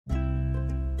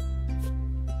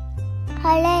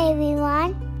Hello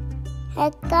everyone,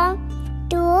 welcome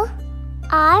to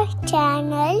our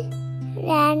channel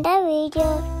Random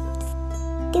Videos.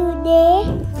 Today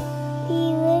we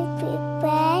will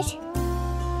prepare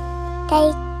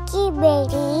Taiki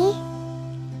berry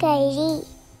curry,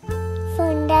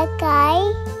 sundakai,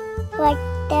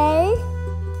 wattle,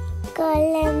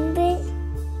 Columbus.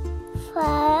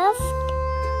 First,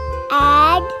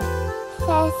 add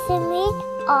sesame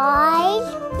oil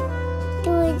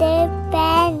to the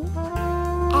pan.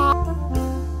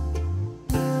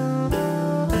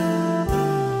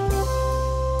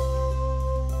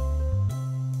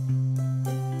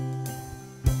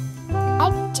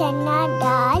 Add chana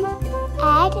dal,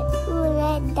 add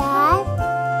urad dal,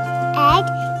 add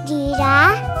jeera,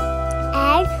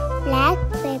 add black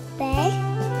pepper,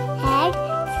 add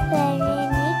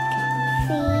fenugreek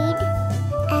seed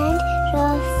and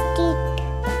roast it.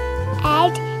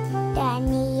 Add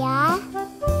dhania,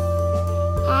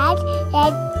 add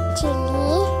red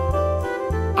chili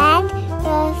and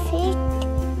roast it.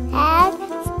 Add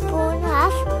spoon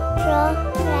of raw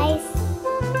rice.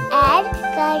 Add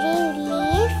curry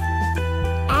leaf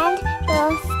and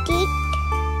roast it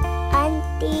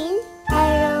until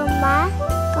aroma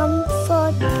comes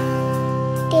out.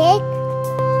 Take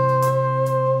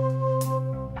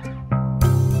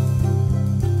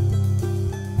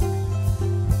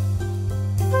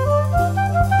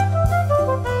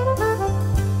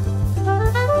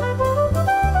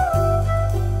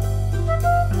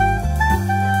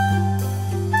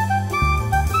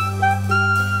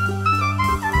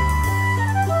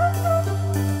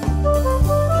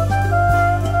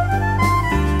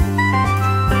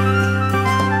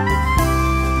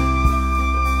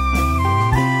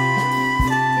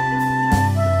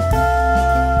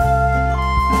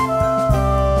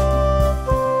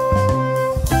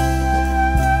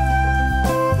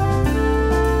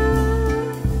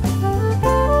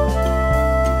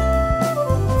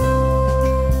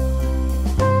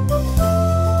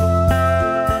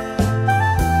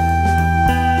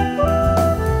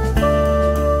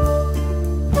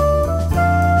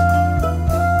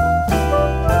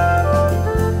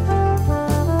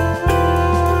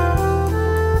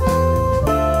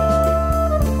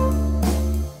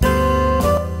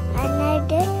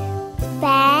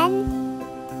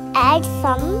add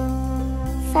some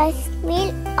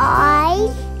sesame oil,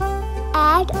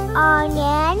 add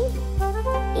onion,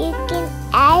 you can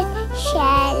add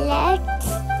shallots.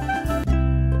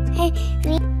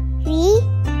 We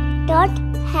don't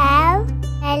have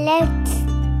shallots.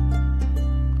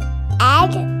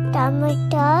 Add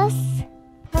tomatoes,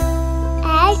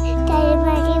 add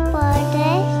turmeric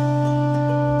powder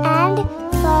and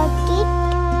salt it.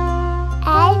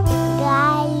 Add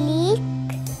garlic,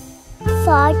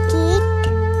 salt it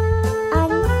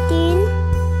until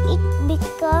it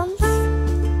becomes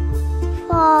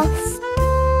fast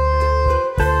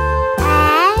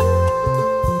and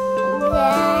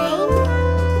grind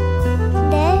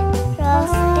the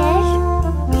roasted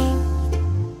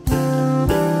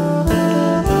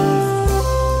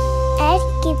and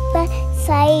keep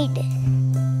aside.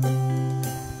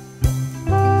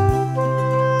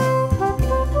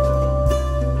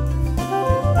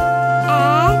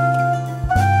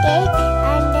 Take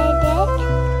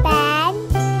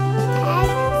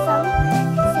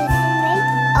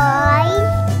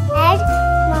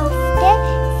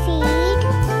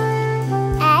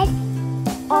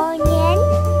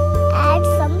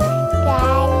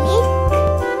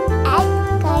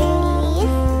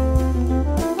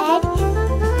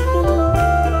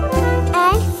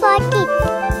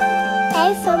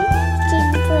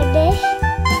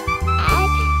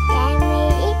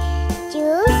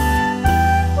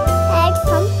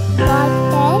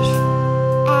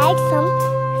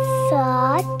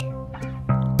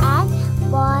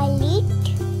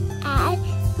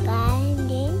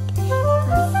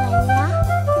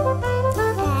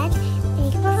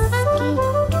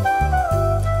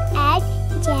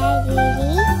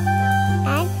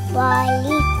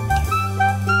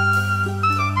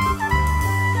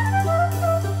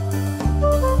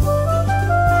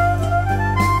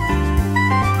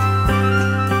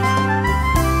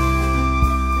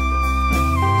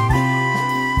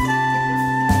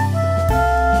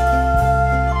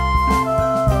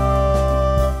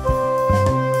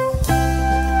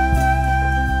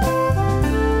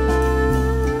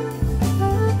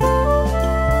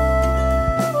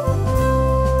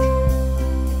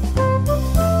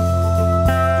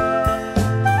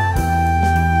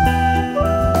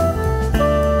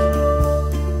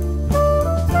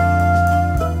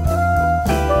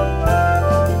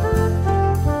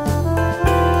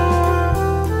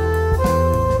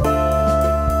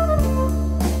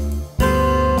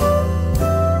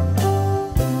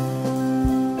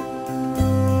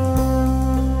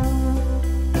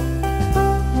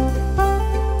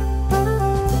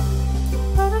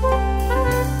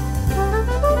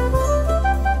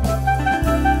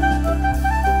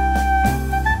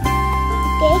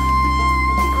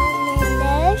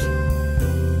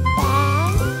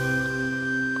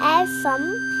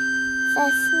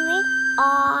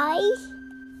oil.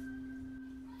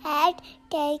 Add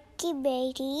turkey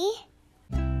berry.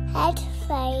 Add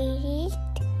fry it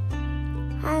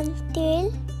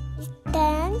until it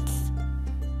turns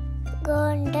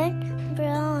golden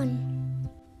brown.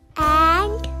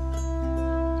 And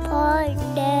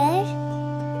powder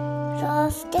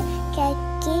roasted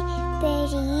turkey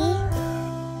berry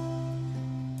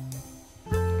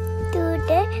to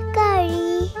the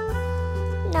curry.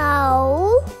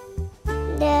 Now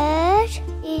the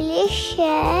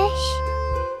delicious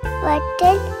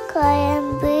button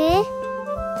crumble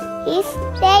is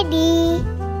ready.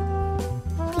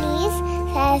 Please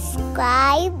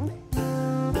subscribe,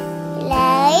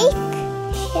 like,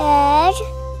 share,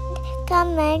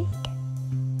 comment.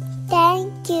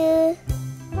 Thank you.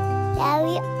 Love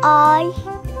you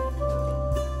all.